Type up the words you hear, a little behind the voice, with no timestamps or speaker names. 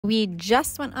We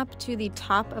just went up to the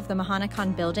top of the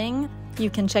Mahanakhon building. You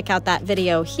can check out that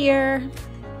video here.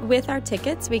 With our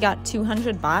tickets, we got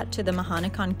 200 baht to the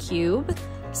Mahanakhon CUBE,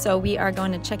 so we are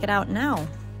going to check it out now.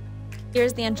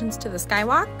 Here's the entrance to the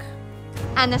skywalk,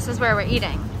 and this is where we're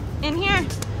eating. In here.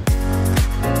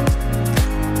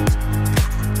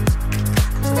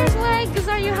 There's legs.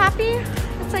 Are you happy?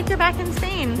 It's like you're back in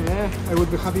Spain. Yeah, I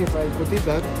would be happy if I could eat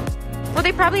that. Well,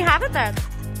 they probably have it there.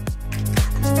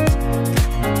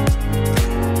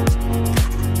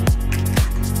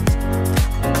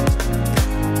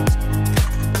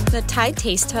 The Thai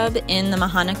Taste Hub in the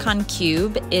Mahanakhon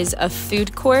CUBE is a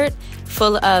food court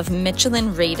full of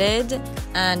Michelin rated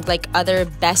and like other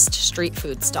best street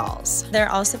food stalls.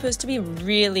 They're all supposed to be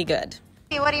really good.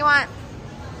 Hey, what do you want?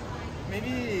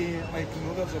 Maybe like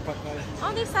noodles or pad thai.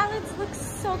 Oh, these salads look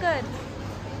so good.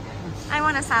 I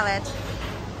want a salad.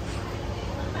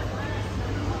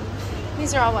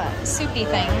 These are all what? Soupy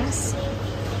things.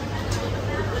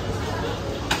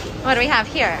 What do we have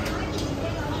here?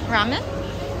 Ramen?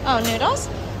 Oh, noodles?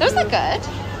 Those look good.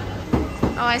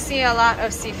 Oh, I see a lot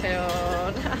of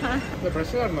seafood. The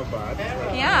prices are not bad.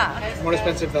 Yeah. More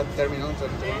expensive than terminals.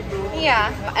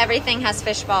 Yeah. Everything has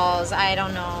fish balls. I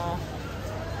don't know.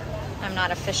 I'm not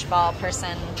a fish ball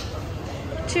person.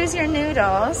 Choose your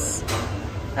noodles.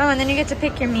 Oh, and then you get to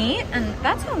pick your meat, and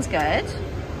that sounds good.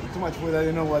 Too much food, I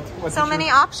don't know what so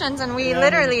many options, and we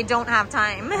literally don't have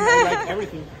time. I like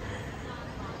everything.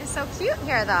 It's so cute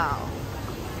here, though.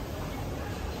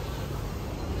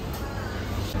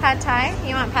 Pad Thai?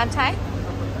 You want Pad Thai?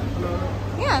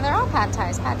 Yeah, they're all Pad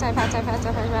Thais. Pad Thai, Pad Thai, Pad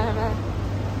Thai, Pad Thai, Pad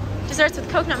Thai. Desserts with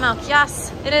coconut milk.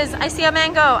 Yes, it is. I see a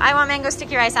mango. I want mango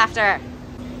sticky rice after.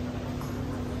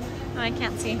 Oh, I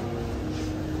can't see.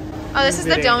 Oh, this is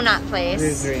the donut place.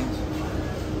 These drinks.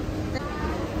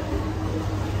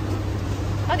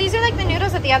 Oh, these are like the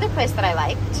noodles at the other place that I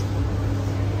liked.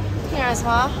 Here as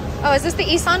well. Oh, is this the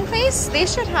Isan place? They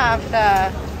should have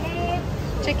the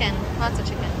chicken. Lots of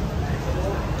chicken.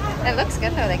 It looks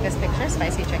good though, like this picture,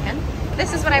 spicy chicken.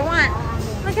 This is what I want.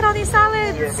 Look at all these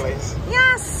salads. Your place.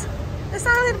 Yes, the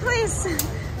salad place.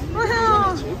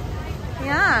 Wow.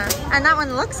 Yeah, and that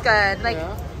one looks good. Like,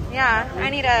 yeah, I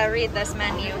need to read this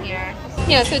menu here.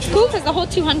 Yeah, so it's cool because the whole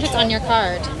 200's on your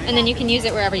card, and then you can use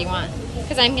it wherever you want.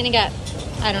 Because I'm gonna get,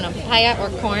 I don't know, papaya or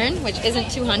corn, which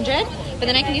isn't 200, but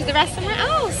then I can use the rest somewhere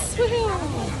else.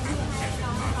 Woohoo!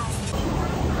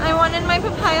 I wanted my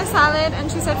papaya salad, and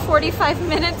she said 45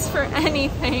 minutes for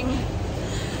anything.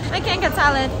 I can't get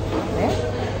salad.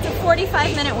 It's a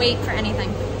 45-minute wait for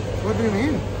anything. What do you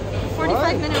mean?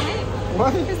 45-minute wait.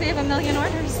 Why? Because they have a million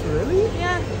orders. Really?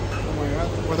 Yeah. Oh my god.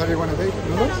 What are you going to take?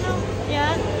 Noodles? I don't know.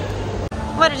 Yeah.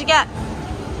 What did you get?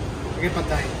 I get pad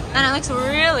thai. And it looks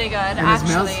really good, And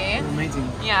actually. It smells amazing.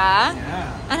 Yeah.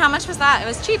 Yeah. And how much was that? It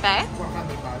was cheap, eh?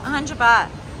 400 baht. 100 baht.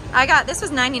 I got, this was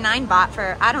 99 baht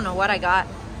for, I don't know what I got.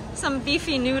 Some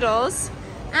beefy noodles.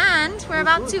 And we're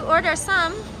about to order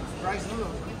some Rice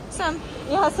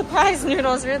noodles. surprise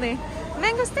noodles, really.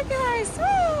 Mango sticky rice.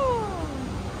 Woo!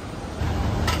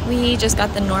 We just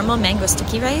got the normal mango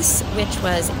sticky rice, which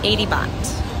was 80 baht.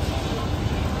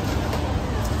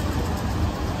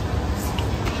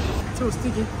 So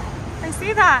sticky. I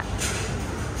see that.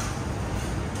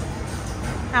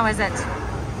 How is it?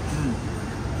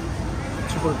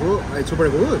 Super good. Super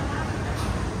good.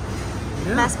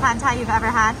 Yeah. Best pad thai you've ever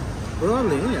had?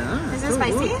 Probably, yeah. Is it so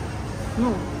spicy? Good.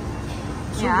 No.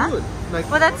 So Yeah? good. Like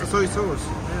Well, that's- soy sauce.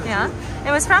 Yeah.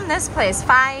 It was from this place,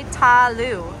 Fai Ta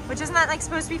Lu, which isn't that like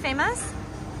supposed to be famous?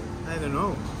 I don't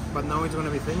know, but now it's gonna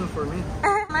be famous for me.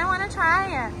 I want to try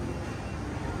it.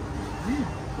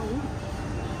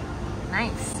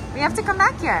 Nice. We have to come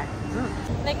back here. Yeah.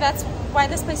 Like that's why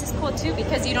this place is cool too,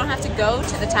 because you don't have to go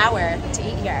to the tower to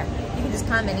eat here. You can just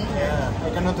come and eat here. Yeah, I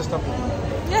cannot stop it.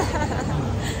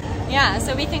 Yeah,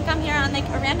 so we can come here on like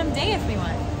a random day if we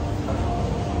want.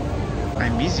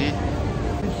 I'm busy.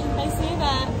 I see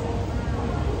that.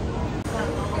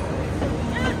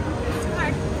 Yeah, it's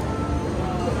hard.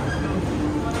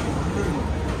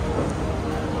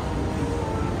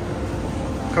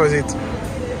 How is it?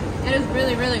 It is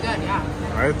really, really good, yeah.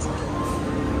 Right?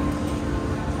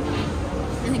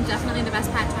 I think definitely the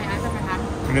best pad thai I've ever had.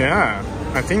 Yeah,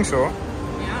 I think so.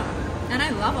 Yeah. And I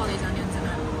love all these onions in it.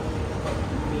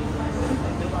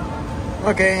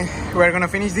 Okay, we're gonna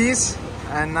finish this,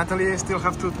 and Natalie still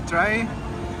have to try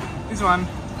this one.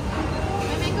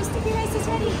 My mango sticky rice is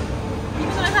ready, even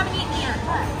though I haven't eaten yet.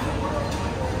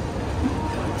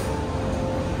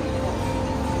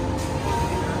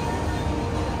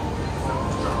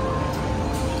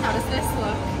 How does this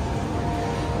look?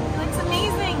 It looks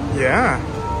amazing. Yeah.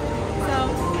 So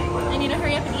I need to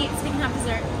hurry up and eat. have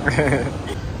dessert.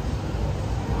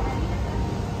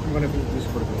 I'm gonna do this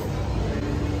for the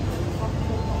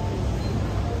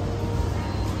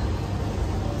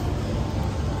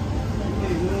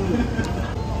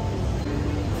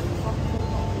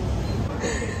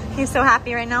He's so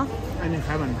happy right now. I'm in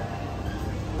heaven.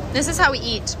 This is how we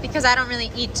eat, because I don't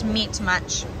really eat meat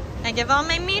much. I give all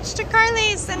my meat to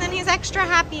Carlos, and then he's extra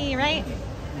happy, right?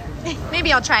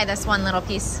 Maybe I'll try this one little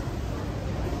piece.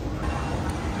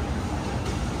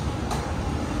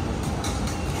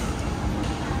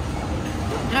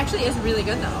 It actually is really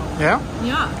good though. Yeah?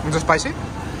 Yeah. Is it spicy?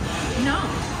 No.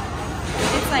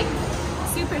 It's like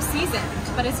super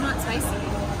seasoned, but it's not spicy.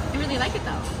 I really like it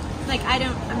though. Like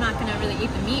I'm not gonna really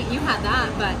eat the meat. You had that,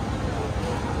 but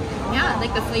yeah,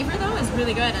 like the flavor though is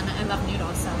really good, and I love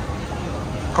noodles, so.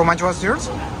 How much was yours?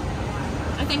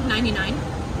 I think 99.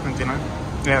 99.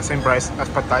 Yeah, same price as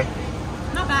pad thai.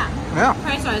 Not bad. Yeah.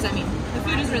 Price-wise, I mean, the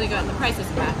food is really good. The price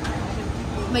isn't bad.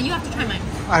 But you have to try mine.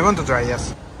 I want to try,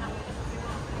 yes.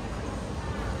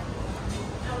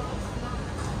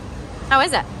 How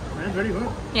is it? It's very good.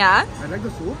 Yeah? I like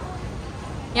the soup.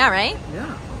 Yeah, right?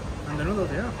 Yeah. And the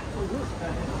noodles, yeah. So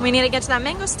good. We need to get to that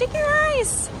mango sticky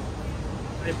rice.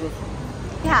 I prefer.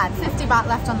 We had 50 baht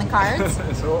left on the cards.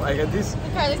 So I get this.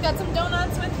 Carly's got some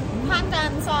donuts with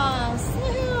pandan sauce.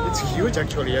 It's huge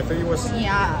actually. I thought it was.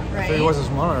 Yeah, right. I thought it was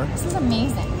smaller. This is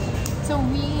amazing. So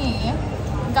we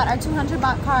got our 200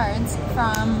 baht cards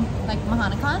from like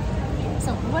Mahanakhon.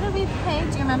 So what did we pay?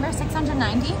 Do you remember?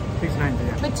 690. 690.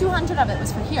 Yeah. But 200 of it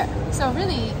was for here. So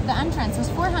really, the entrance was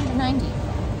 490,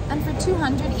 and for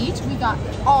 200 each, we got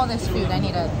all this food I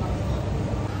needed.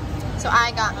 So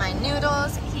I got my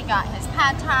noodles, he got his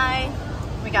pad thai,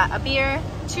 we got a beer,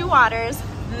 2 waters,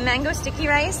 mango sticky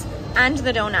rice, and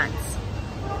the donuts.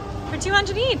 For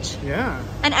 200 each. Yeah.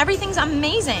 And everything's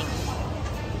amazing,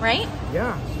 right?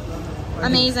 Yeah.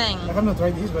 Amazing. I have not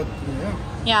tried these, but yeah.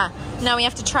 Yeah, now we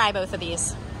have to try both of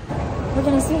these. We're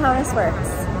gonna see how this works.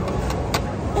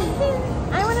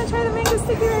 I wanna try the mango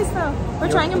sticky rice though.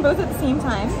 We're trying them both at the same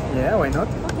time. Yeah, why not?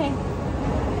 Okay.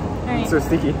 All right. It's so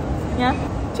sticky. Yeah.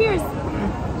 Cheers.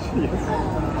 Cheers.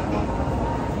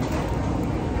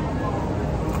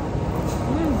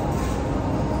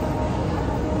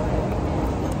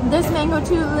 This mango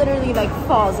too literally like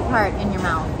falls apart in your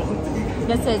mouth.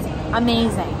 This is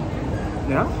amazing.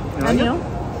 Yeah? And you know?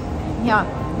 Yeah,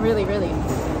 really, really.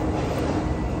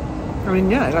 I mean,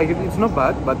 yeah, like it's not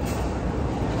bad, but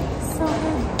So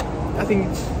good. I think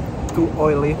it's too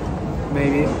oily,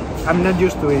 maybe. I'm not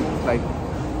used to it, like,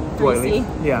 too oily. Greasy?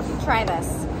 Yeah. Try this.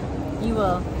 You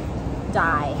will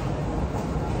die.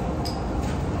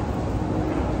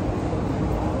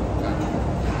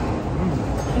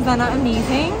 Is that not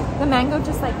amazing? The mango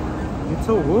just like It's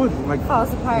so good. Like,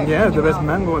 falls apart. yeah, in the your best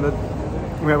mouth. mango that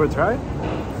we ever tried.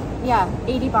 Yeah,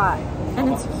 80 baht.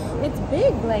 And it's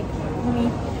big, like, I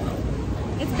mean,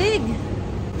 it's big.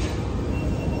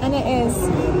 And it is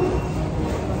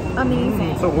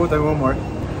amazing. So good, I want more.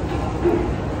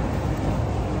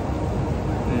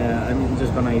 Yeah, I'm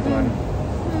just gonna eat one.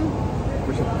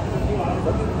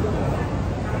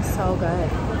 So good.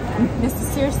 This is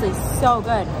seriously so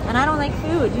good. And I don't like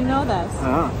food, you know this.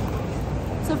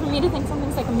 So for me to think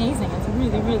something's like amazing, it's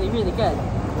really, really, really good.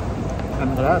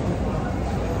 I'm glad.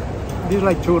 This is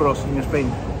like churros in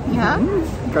Spain. Yeah?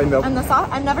 Kind of. And the sauce,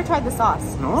 I've never tried the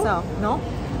sauce. No? So, no.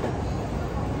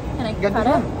 Can I Get cut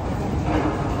this it?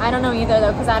 one. I don't know either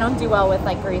though, because I don't do well with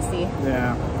like greasy.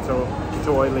 Yeah, so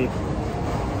too oily.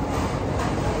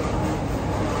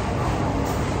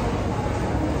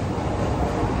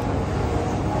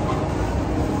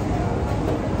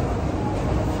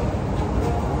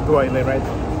 Too oily, right?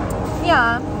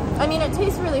 Yeah. I mean, it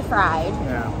tastes really fried.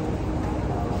 Yeah.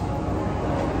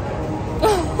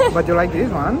 But you like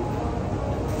this one?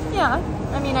 Yeah.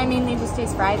 I mean, I mainly just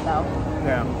taste fried though.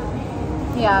 Yeah.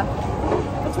 Yeah.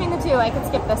 Between the two, I could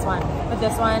skip this one. But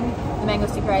this one, the mango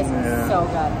sticky rice, is Yeah. so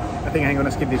good. I think I'm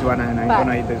gonna skip this one and I'm But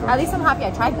gonna eat this one. at least I'm happy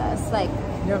I tried this. Like,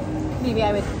 Yeah. maybe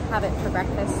I would have it for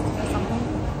breakfast or something.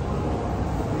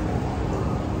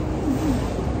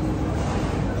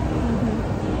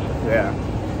 Yeah.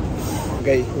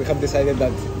 Okay, we have decided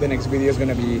that the next video is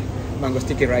gonna be mango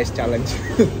sticky rice challenge.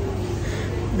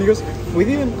 Because we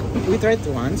tried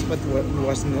once, but it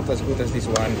was not as good as this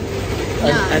one.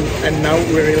 Yeah. And now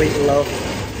we really love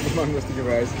the mango sticky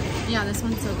rice. Yeah, this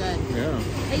one's so good. Yeah.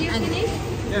 Are you finished?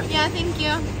 Yeah. Yeah, thank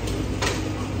you.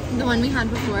 The one we had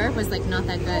before was like not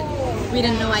that good. We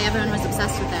didn't know why everyone was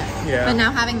obsessed with it. Yeah. But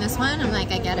now having this one, I'm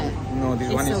like, I get it. No,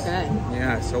 this one so is good.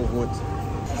 Yeah, so good.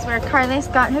 This is where Carlos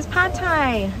got his pad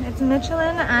thai. It's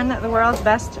Michelin and the world's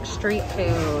best street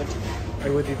food. I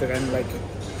would eat again like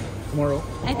tomorrow.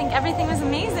 I think everything was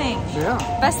amazing. Yeah.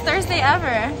 Best Thursday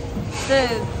ever. The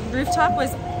rooftop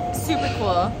was super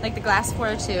cool. Like the glass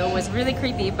floor too was really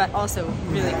creepy, but also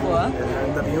really cool.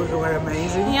 And the views were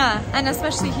amazing. Yeah, and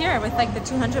especially here with like the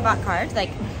 200 baht card,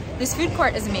 like this food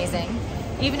court is amazing.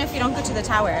 Even if you don't go to the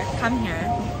tower, come here.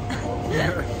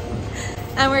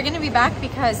 And we're gonna be back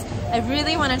because I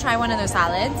really want to try one of those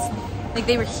salads. Like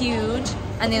they were huge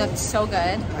and they looked so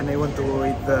good. And I want to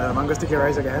eat the mango sticky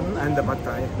rice again and the pad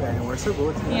thai. They were so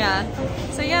good. Yeah.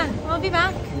 So yeah, we'll be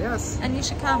back. Yes. And you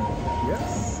should come.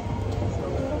 Yes.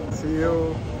 So, see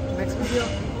you next video.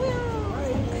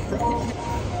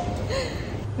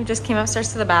 We just came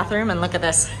upstairs to the bathroom and look at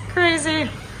this. Crazy.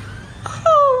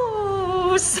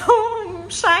 Oh, so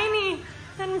shiny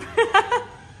and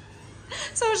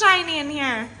so shiny in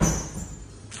here.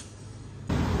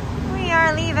 We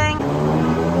are leaving.